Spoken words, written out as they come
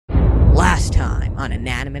on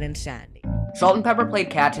Inanimate and Sandy. Salt and Pepper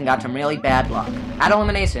played cats and got some really bad luck. At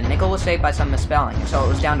elimination, Nickel was saved by some misspelling, so it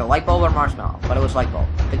was down to light bulb or marshmallow, but it was light bulb.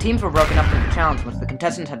 The teams were broken up into challenge in which the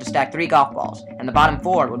contestants had to stack 3 golf balls, and the bottom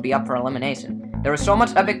 4 would be up for elimination. There was so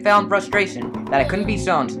much epic fail and frustration that it couldn't be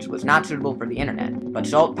shown since it was not suitable for the internet, but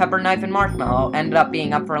Salt, Pepper, Knife, and Marshmallow ended up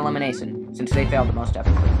being up for elimination since they failed the most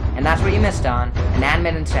epically. And that's what you missed on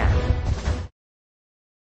Inanimate and Sandy.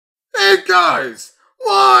 Hey guys!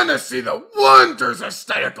 Wanna see the wonders of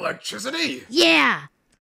static electricity? Yeah!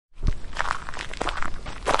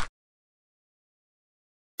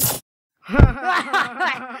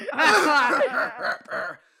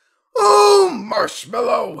 Oh,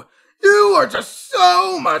 Marshmallow! You are just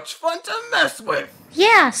so much fun to mess with!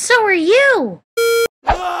 Yeah, so are you!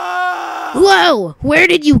 Whoa! Where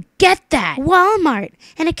did you get that? Walmart,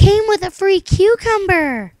 and it came with a free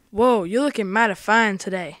cucumber! Whoa, you're looking mighty fine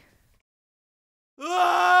today.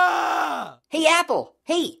 Hey, Apple!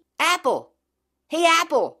 Hey, Apple! Hey,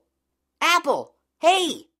 Apple! Apple!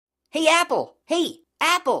 Hey! Hey, Apple! Hey,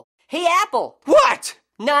 Apple! Hey, Apple! What?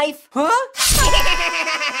 Knife! Huh?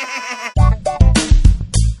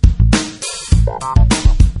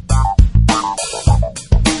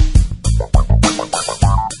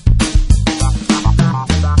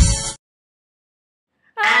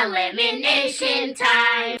 Elimination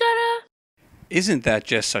time! Ta-da! Isn't that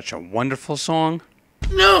just such a wonderful song?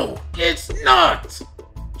 No, it's not!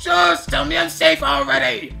 Just tell me I'm safe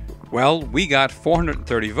already! Well, we got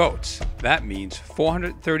 430 votes. That means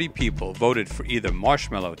 430 people voted for either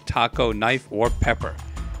Marshmallow, Taco, Knife, or Pepper.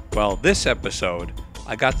 Well, this episode,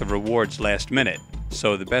 I got the rewards last minute,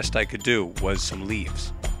 so the best I could do was some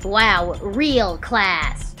leaves. Wow, real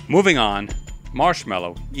class! Moving on,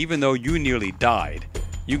 Marshmallow, even though you nearly died,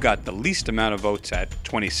 you got the least amount of votes at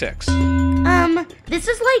 26. This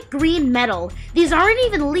is like green metal. These aren't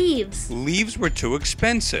even leaves. Leaves were too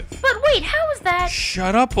expensive. But wait, how is that?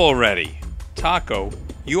 Shut up already. Taco,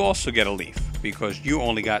 you also get a leaf because you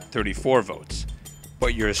only got 34 votes.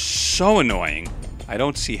 But you're so annoying, I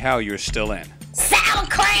don't see how you're still in. Sour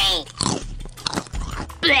cream!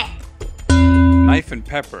 Blech. Knife and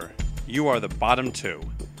Pepper, you are the bottom 2.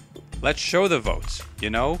 Let's show the votes,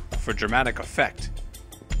 for dramatic effect.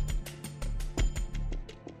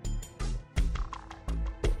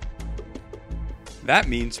 That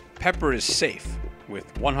means Pepper is safe with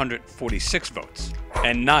 146 votes.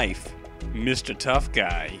 And Knife, Mr. Tough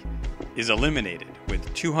Guy, is eliminated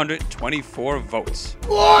with 224 votes.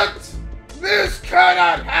 What? This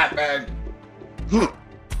cannot happen!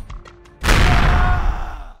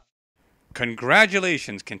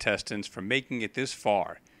 Congratulations, contestants, for making it this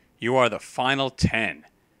far. You are the final 10.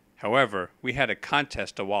 However, we had a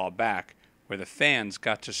contest a while back where the fans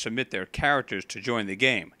got to submit their characters to join the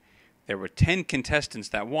game. There were 10 contestants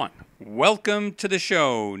that won. Welcome to the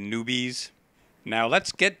show, newbies. Now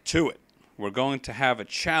let's get to it. We're going to have a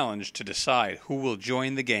challenge to decide who will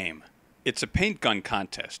join the game. It's a paint gun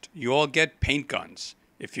contest. You all get paint guns.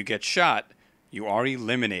 If you get shot, you are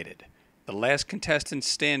eliminated. The last contestant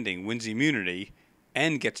standing wins immunity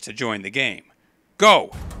and gets to join the game.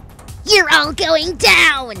 Go! You're all going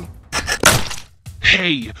down!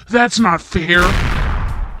 Hey, that's not fair!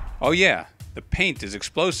 Oh yeah, the paint is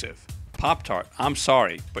explosive. Pop-Tart, I'm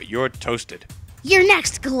sorry, but you're toasted. You're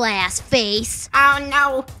next, glass face! Oh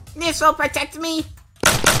no! This will protect me!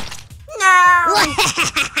 No!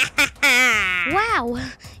 Wow,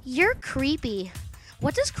 you're creepy.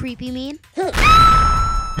 What does creepy mean?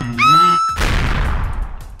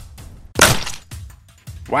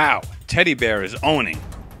 Wow, Teddy Bear is owning.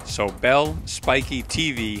 So Belle, Spiky,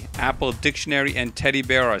 TV, Apple, Dictionary, and Teddy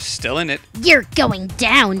Bear are still in it. You're going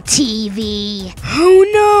down, TV! Oh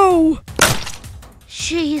no!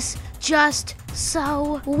 She's just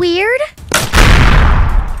so weird?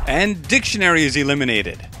 And Dictionary is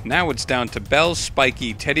eliminated. Now it's down to Belle,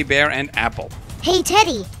 Spiky, Teddy Bear, and Apple. Hey,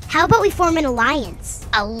 Teddy, how about we form an alliance?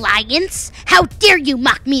 Alliance? How dare you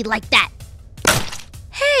mock me like that?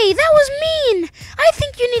 Hey, that was mean! I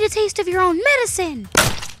think you need a taste of your own medicine.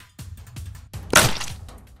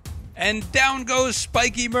 And down goes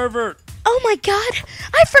Spiky Mervert. Oh my god,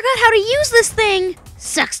 I forgot how to use this thing.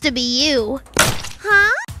 Sucks to be you. Huh?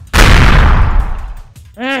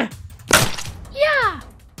 Yeah.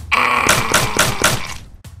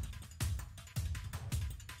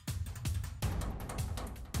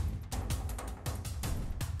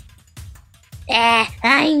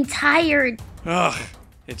 I'm tired. Ugh,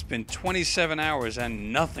 it's been 27 hours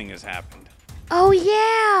and nothing has happened. Oh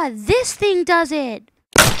yeah, this thing does it.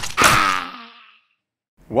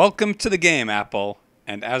 Welcome to the game, Apple.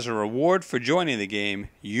 And as a reward for joining the game,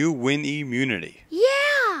 you win immunity.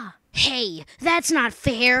 Yeah. Hey, that's not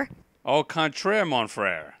fair. Au contraire, mon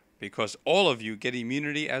frère, because all of you get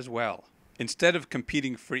immunity as well. Instead of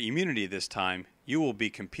competing for immunity this time, you will be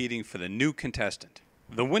competing for the new contestant.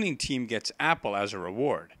 The winning team gets apple as a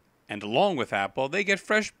reward, and along with apple, they get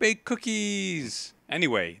fresh baked cookies.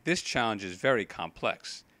 Anyway, this challenge is very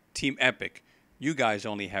complex. Team Epic, you guys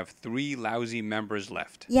only have 3 lousy members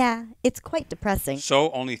left. Yeah, it's quite depressing. So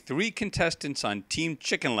only 3 contestants on Team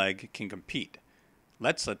Chicken Leg can compete.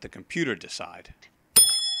 Let's let the computer decide.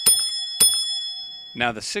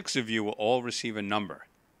 Now the 6 of you will all receive a number.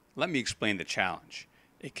 Let me explain the challenge.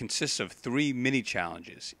 It consists of 3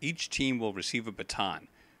 mini-challenges. Each team will receive a baton.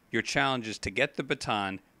 Your challenge is to get the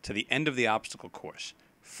baton to the end of the obstacle course.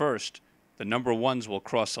 First, the number 1s will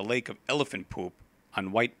cross a lake of elephant poop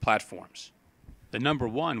on white platforms. The number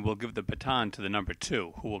 1 will give the baton to the number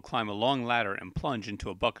 2, who will climb a long ladder and plunge into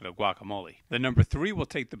a bucket of guacamole. The number 3 will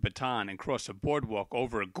take the baton and cross a boardwalk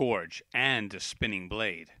over a gorge and a spinning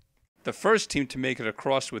blade. The first team to make it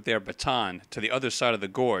across with their baton to the other side of the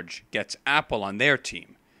gorge gets apple on their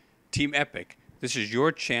team. Team Epic, this is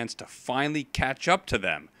your chance to finally catch up to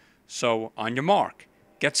them. So, on your mark,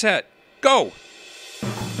 get set, go!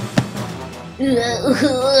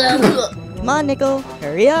 Come on, Nickel,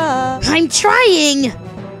 hurry up. I'm trying!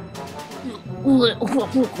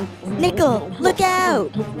 Nickel, look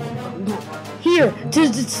out. Here!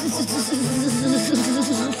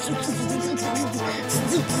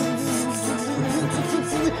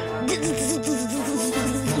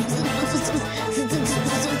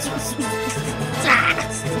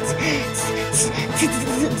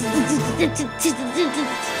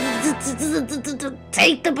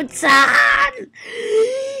 Take the baton!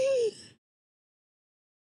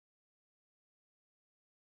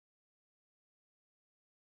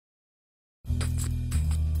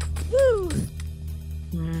 Woo.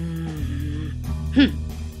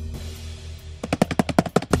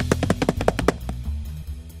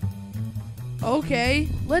 Okay,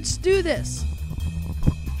 let's do this.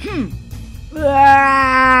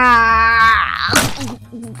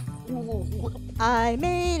 I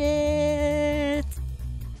made it.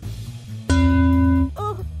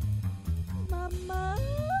 Oh, Mama.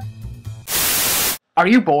 Are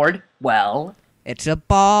you bored? Well, it's a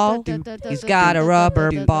ball. He's got a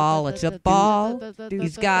rubber ball. It's a ball.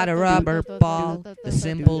 He's got a rubber ball. The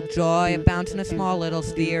simple joy of bouncing a small little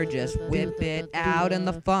steer. Just whip it out and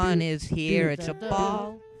the fun is here. It's a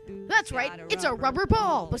ball. That's right, it's a rubber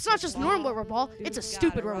ball. But it's not just a normal rubber ball, it's a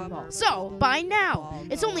stupid rubber ball. So, buy now.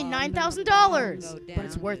 It's only $9,000. But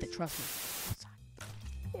it's worth it, trust me.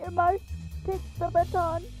 Here, Marsh, take the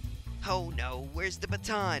baton. Oh no, where's the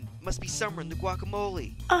baton? Must be somewhere in the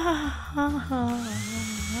guacamole.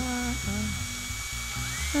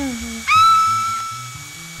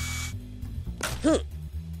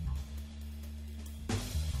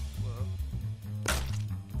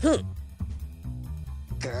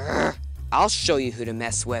 Grr, I'll show you who to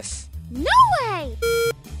mess with. No way!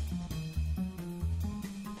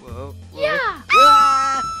 Whoa. Yeah!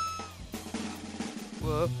 Ah!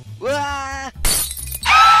 Whoa. Ah!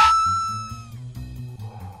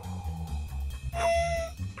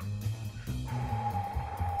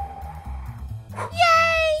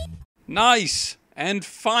 Nice! And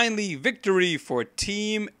finally, victory for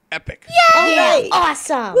Team Epic. Yeah!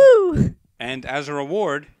 Awesome! Woo! And as a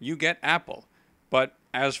reward, you get apple. But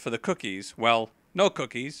as for the cookies, well, no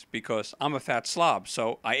cookies, because I'm a fat slob,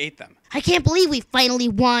 so I ate them. I can't believe we finally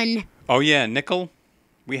won. Oh yeah, Nickel,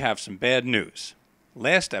 we have some bad news.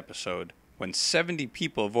 Last episode, when 70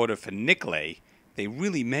 people voted for Nicolay, they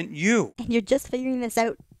really meant you. And you're just figuring this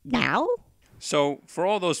out now? So, for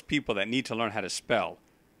all those people that need to learn how to spell,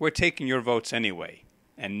 we're taking your votes anyway.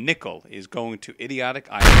 And Nickel is going to Idiotic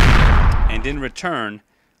Island. And in return,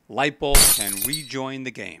 Lightbulb can rejoin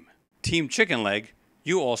the game. Team Chicken Leg,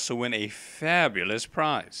 you also win a fabulous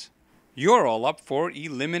prize. You're all up for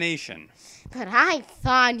elimination. But I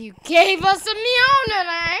thought you gave us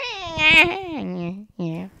immunity.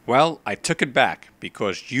 Well, I took it back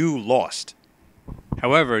because you lost.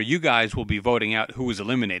 However, you guys will be voting out who was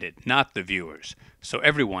eliminated, not the viewers. So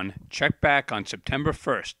everyone, check back on September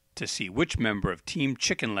 1st to see which member of Team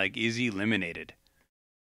Chicken Leg is eliminated.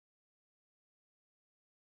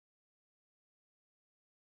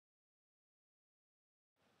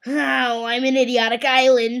 Oh, I'm in Idiotic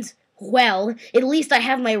Island. Well, at least I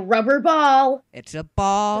have my rubber ball. It's a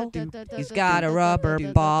ball. He's got a rubber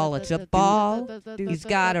ball. It's a ball. He's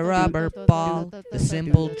got a rubber ball. The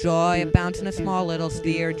simple joy of bouncing a small little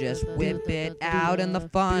steer. Just whip it out and the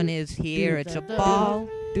fun is here. It's a ball.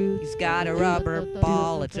 He's got a rubber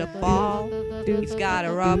ball, it's a ball. He's got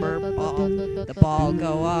a rubber ball. The ball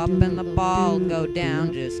go up and the ball go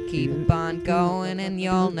down. Just keep on going and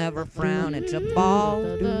you'll never frown. It's a ball.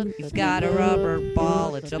 He's got a rubber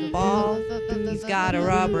ball, it's a ball. He's got a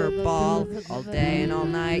rubber ball. All day and all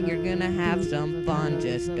night you're gonna have some fun.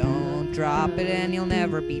 Just don't drop it and you'll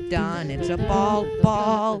never be done. It's a ball,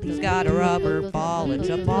 ball. He's got a rubber ball, it's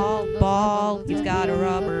a ball, ball. He's got a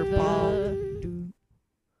rubber ball.